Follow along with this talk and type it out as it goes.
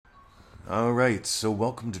All right, so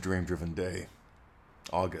welcome to Dream Driven Day,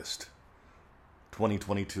 August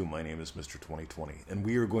 2022. My name is Mr. 2020, and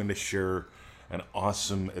we are going to share an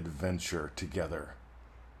awesome adventure together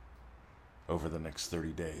over the next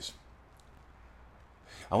 30 days.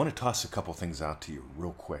 I want to toss a couple things out to you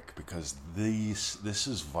real quick because this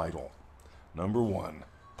is vital. Number one,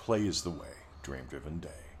 play is the way, Dream Driven Day.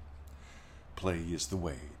 Play is the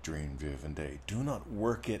way, Dream Driven Day. Do not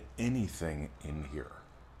work at anything in here.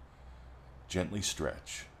 Gently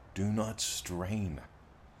stretch. Do not strain.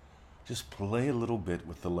 Just play a little bit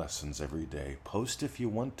with the lessons every day. Post if you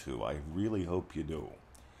want to. I really hope you do.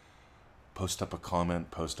 Post up a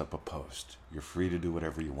comment, post up a post. You're free to do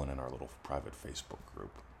whatever you want in our little private Facebook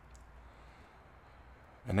group.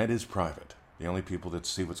 And that is private. The only people that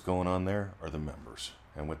see what's going on there are the members.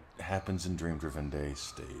 And what happens in Dream Driven Day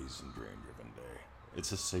stays in Dream Driven Day.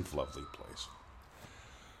 It's a safe, lovely place.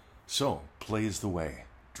 So, play is the way.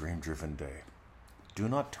 Dream Driven Day. Do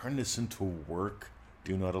not turn this into work.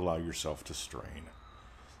 Do not allow yourself to strain.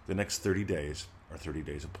 The next 30 days are 30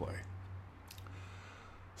 days of play.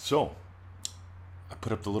 So, I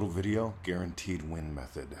put up the little video, guaranteed win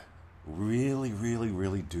method. Really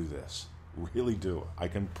do this. Really do. I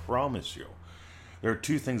can promise you. There are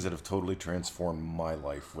two things that have totally transformed my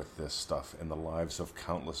life with this stuff and the lives of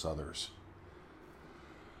countless others.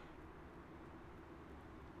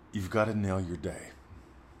 You've got to nail your day.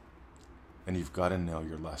 And you've got to nail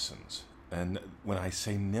your lessons. And when I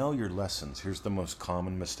say nail your lessons, here's the most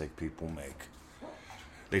common mistake people make.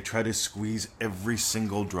 They try to squeeze every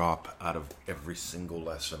single drop out of every single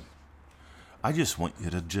lesson. I just want you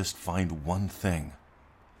to just find one thing.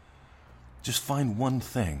 Just find one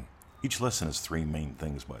thing. Each lesson has 3 main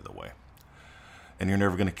things, by the way. And you're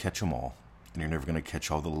never going to catch them all. And you're never going to catch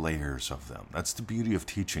all the layers of them. That's the beauty of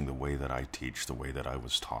teaching the way that I teach, the way that I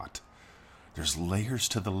was taught. There's layers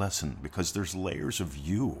to the lesson because there's layers of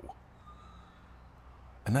you.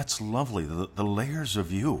 And that's lovely. The layers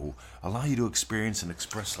of you allow you to experience and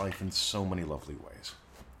express life in so many lovely ways.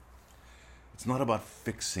 It's not about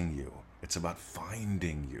fixing you. It's about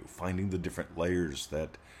finding you, finding the different layers that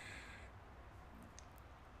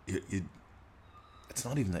it's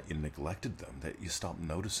not even that you neglected them, that you stopped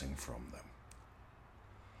noticing from them.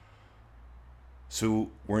 So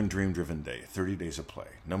we're in Dream Driven Day, 30 days of play.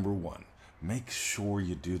 Number one. Make sure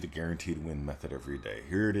you do the guaranteed win method every day.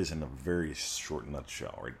 Here it is in a very short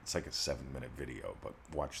nutshell. Right? It's like a 7-minute video, but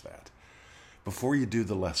watch that. Before you do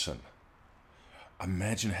the lesson,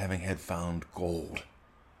 imagine having had found gold.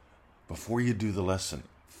 Before you do the lesson,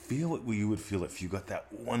 feel what you would feel if you got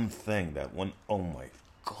that one thing, that one, oh my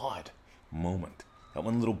God, moment. That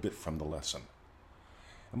one little bit from the lesson.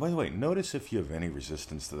 And by the way, notice if you have any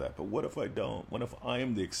resistance to that. But what if I don't? What if I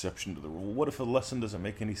am the exception to the rule? What if a lesson doesn't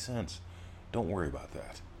make any sense? Don't worry about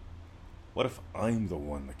that. What if I'm the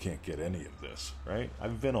one that can't get any of this, right?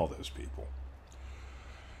 I've been all those people.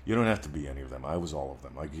 You don't have to be any of them. I was all of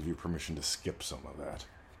them. I give you permission to skip some of that.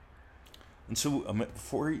 And so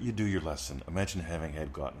before you do your lesson, imagine having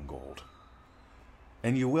had gotten gold.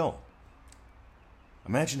 And you will.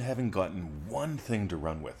 Imagine having gotten one thing to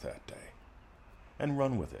run with that day. And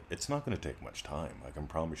run with it. It's not going to take much time. I can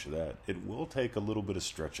promise you that. It will take a little bit of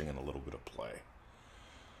stretching and a little bit of play.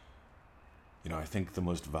 You know, I think the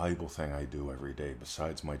most valuable thing I do every day,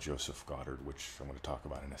 besides my Joseph Goddard, which I'm going to talk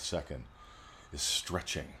about in a second, is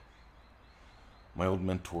stretching. My old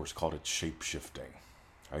mentors called it shape-shifting.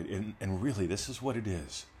 Right? And really, this is what it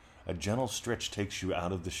is. A gentle stretch takes you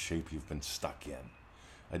out of the shape you've been stuck in.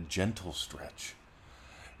 A gentle stretch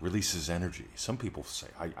releases energy. Some people say,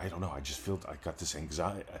 I don't know, I just feel I got this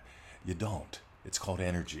anxiety. You don't. It's called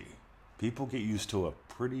energy. People get used to a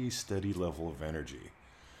pretty steady level of energy.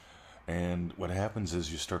 And what happens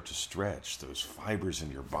is you start to stretch those fibers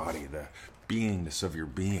in your body, the beingness of your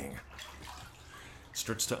being. It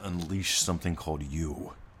starts to unleash something called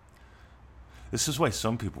you. This is why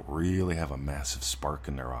some people really have a massive spark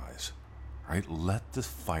in their eyes. Right? Let the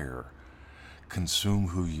fire consume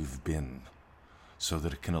who you've been so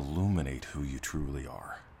that it can illuminate who you truly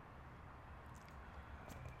are.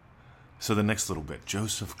 So the next little bit,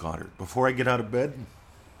 Joseph Goddard. Before I get out of bed,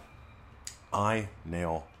 I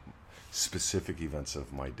nail specific events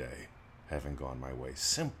of my day having gone my way.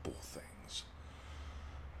 Simple things.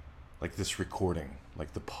 Like this recording,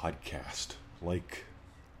 like the podcast, like,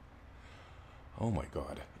 oh my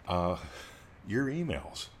God, your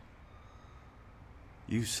emails.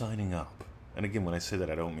 You signing up. And again, when I say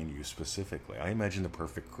that, I don't mean you specifically. I imagine the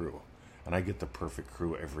perfect crew. And I get the perfect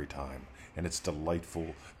crew every time. And it's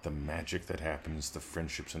delightful, the magic that happens, the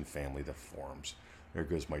friendships and family that forms. There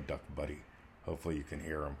goes my duck buddy. Hopefully you can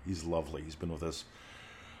hear him. He's lovely. He's been with us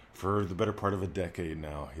For the better part of a decade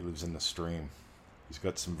now, he lives in the stream. He's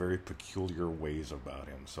got some very peculiar ways about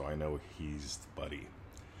him, so I know he's the buddy.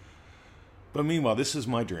 But meanwhile, this is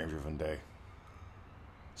my dream-driven day.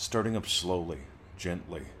 Starting up slowly,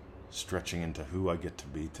 gently, stretching into who I get to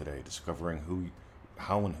be today, discovering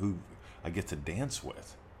how and who I get to dance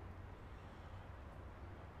with.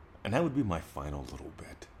 And that would be my final little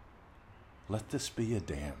bit. Let this be a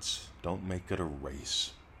dance. Don't make it a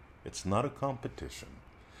race. It's not a competition.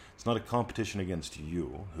 It's not a competition against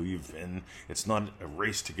you, who you've been. It's not a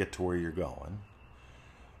race to get to where you're going.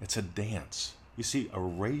 It's a dance. You see, a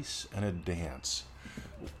race and a dance,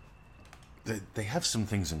 they have some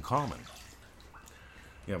things in common.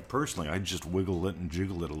 Yeah, personally, I just wiggle it and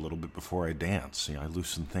jiggle it a little bit before I dance. I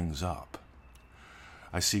loosen things up.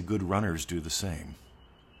 I see good runners do the same.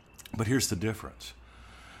 But here's the difference.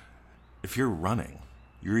 If you're running,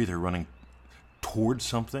 you're either running towards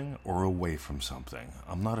something or away from something.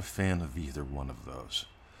 I'm not a fan of either one of those.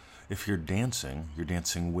 If you're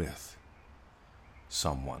dancing with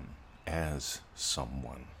someone, as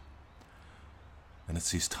someone. And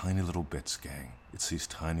it's these tiny little bits, gang. It's these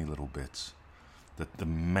tiny little bits. The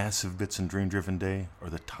massive bits in Dream Driven Day are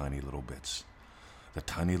the tiny little bits. The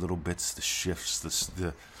tiny little bits, the shifts,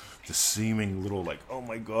 the seeming little, like, oh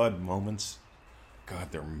my God, moments.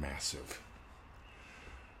 God, they're massive.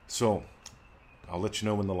 So, I'll let you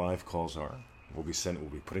know when the live calls are. We'll be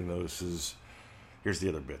putting those as... Here's the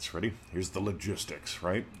other bits. Ready? Here's the logistics,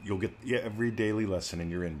 right? You'll get every daily lesson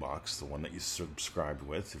in your inbox, the one that you subscribed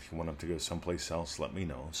with. If you want them to go someplace else, let me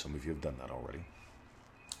know. Some of you have done that already.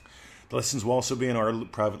 The lessons will also be in our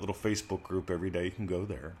private little Facebook group every day. You can go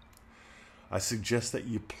there. I suggest that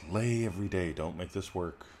you play every day. Don't make this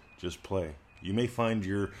work. Just play. You may find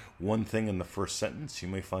your one thing in the first sentence. You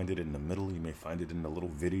may find it in the middle. You may find it in the little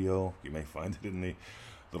video. You may find it in the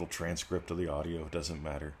little transcript of the audio. It doesn't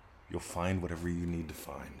matter. You'll find whatever you need to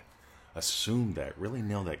find. Assume that. Really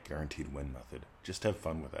nail that guaranteed win method. Just have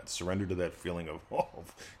fun with that. Surrender to that feeling of, oh,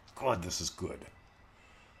 God, this is good.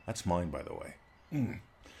 That's mine, by the way.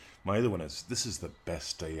 My other one is, this is the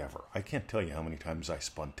best day ever. I can't tell you how many times I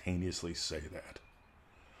spontaneously say that.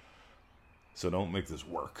 So don't make this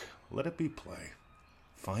work. Let it be play.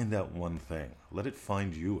 Find that one thing. Let it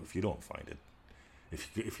find you if you don't find it.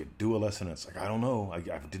 If you do a lesson and it's like, I don't know, I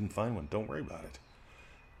didn't find one, don't worry about it.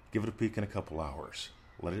 Give it a peek in a couple hours.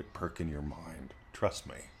 Let it perk in your mind. Trust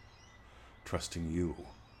me. Trusting you.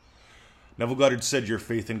 Neville Goddard said your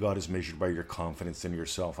faith in God is measured by your confidence in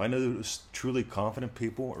yourself. I know those truly confident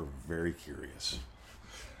people are very curious.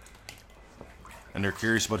 And they're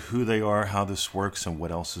curious about who they are, how this works, and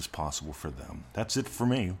what else is possible for them. That's it for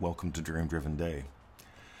me. Welcome to Dream Driven Day.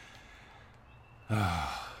 I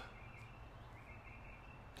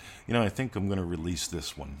think I'm going to release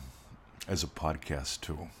this one as a podcast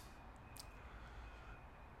too.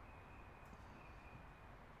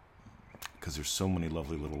 Because there's so many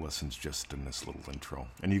lovely little lessons just in this little intro.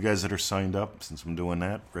 And you guys that are signed up, since I'm doing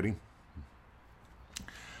that, ready?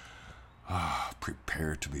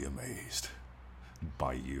 Prepare to be amazed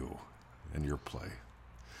by you and your play.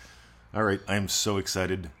 All right, I'm so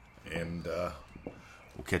excited, and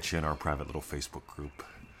we'll catch you in our private little Facebook group.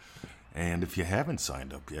 And if you haven't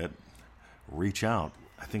signed up yet, reach out.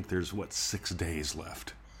 I think there's, 6 days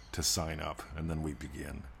left to sign up, and then we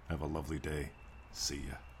begin. Have a lovely day. See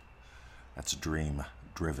ya. That's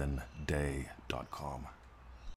dreamdrivenday.com.